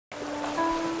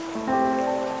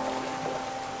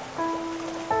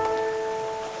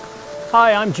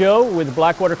Hi, I'm Joe with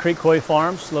Blackwater Creek Koi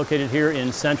Farms, located here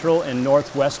in central and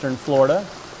northwestern Florida.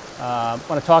 I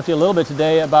want to talk to you a little bit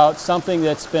today about something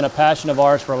that's been a passion of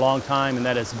ours for a long time, and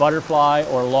that is butterfly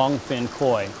or longfin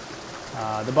koi.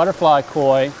 The butterfly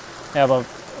koi have a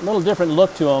little different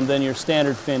look to them than your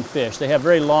standard fin fish. They have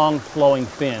very long flowing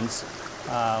fins.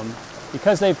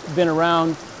 Because they've been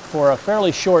around for a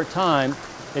fairly short time,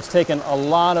 it's taken a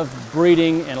lot of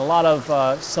breeding and a lot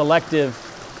of selective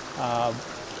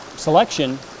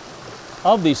selection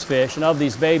of these fish and of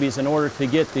these babies in order to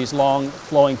get these long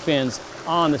flowing fins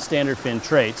on the standard fin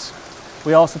traits.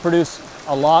 We also produce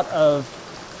a lot of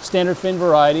standard fin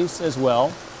varieties as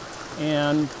well.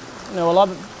 And a lot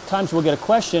of times we'll get a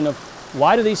question of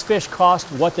why do these fish cost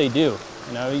what they do?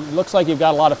 It looks like you've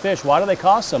got a lot of fish. Why do they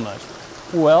cost so much?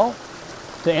 Well,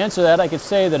 to answer that, I could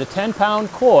say that a 10-pound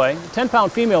koi, a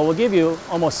 10-pound female will give you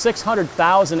almost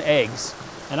 600,000 eggs.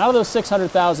 And out of those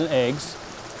 600,000 eggs,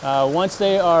 once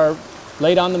they are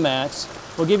laid on the mats,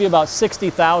 will give you about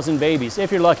 60,000 babies,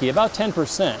 if you're lucky, about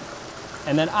 10%.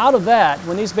 And then out of that,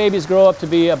 when these babies grow up to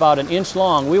be about an inch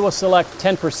long, we will select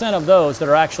 10% of those that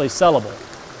are actually sellable.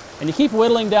 And you keep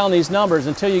whittling down these numbers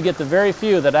until you get the very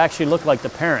few that actually look like the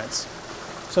parents.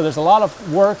 So there's a lot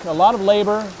of work, a lot of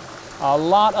labor, a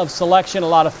lot of selection, a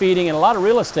lot of feeding, and a lot of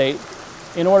real estate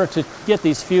in order to get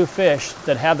these few fish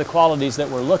that have the qualities that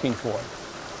we're looking for.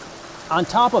 On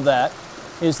top of that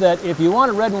is that if you want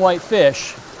a red and white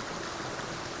fish,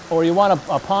 or you want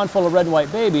a pond full of red and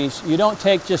white babies, you don't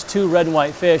take just two red and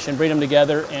white fish and breed them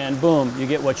together and boom, you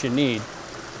get what you need.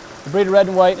 To breed a red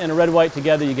and white and a red and white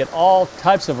together, you get all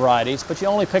types of varieties, but you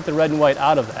only pick the red and white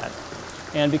out of that.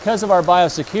 And because of our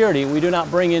biosecurity, we do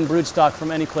not bring in broodstock from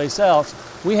any place else.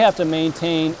 We have to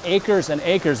maintain acres and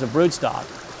acres of broodstock.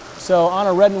 So on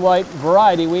a red and white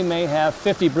variety, we may have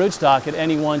 50 broodstock at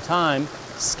any one time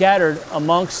scattered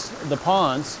amongst the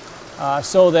ponds,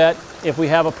 so that if we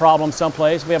have a problem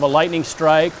someplace, we have a lightning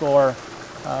strike or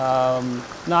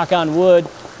knock on wood,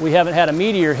 we haven't had a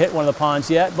meteor hit one of the ponds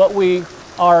yet, but we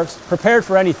are prepared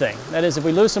for anything. That is, if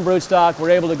we lose some broodstock, we're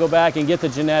able to go back and get the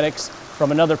genetics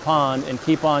from another pond and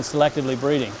keep on selectively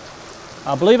breeding.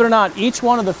 Believe it or not, each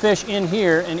one of the fish in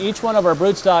here and each one of our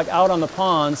broodstock out on the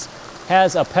ponds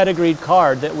has a pedigreed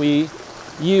card that we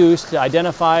use to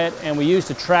identify it, and we use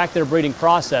to track their breeding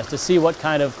process to see what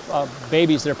kind of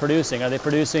babies they're producing. Are they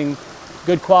producing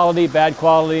good quality, bad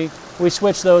quality? We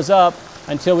switch those up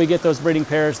until we get those breeding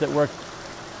pairs that work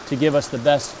to give us the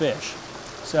best fish.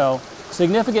 So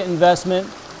significant investment,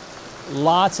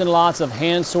 lots and lots of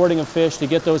hand sorting of fish to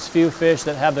get those few fish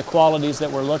that have the qualities that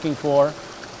we're looking for.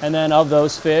 And then of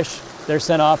those fish, they're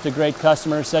sent off to great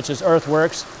customers such as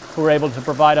Earthworks, who are able to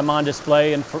provide them on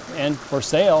display and for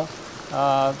sale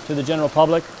to the general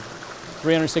public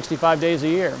 365 days a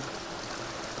year.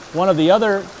 One of the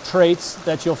other traits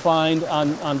that you'll find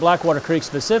on Blackwater Creek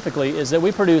specifically is that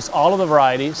we produce all of the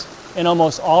varieties in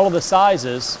almost all of the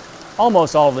sizes,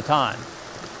 almost all of the time,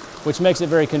 which makes it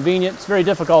very convenient. It's very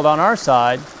difficult on our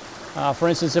side. For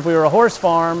instance, if we were a horse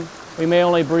farm, we may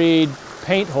only breed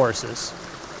paint horses.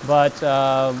 But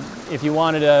if you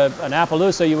wanted an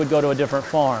Appaloosa, you would go to a different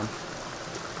farm.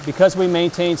 Because we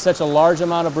maintain such a large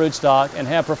amount of broodstock and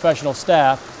have professional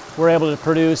staff, we're able to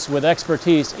produce with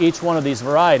expertise each one of these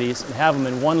varieties and have them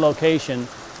in one location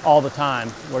all the time,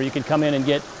 where you can come in and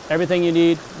get everything you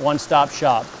need, one-stop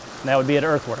shop, and that would be at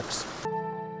Earthworks.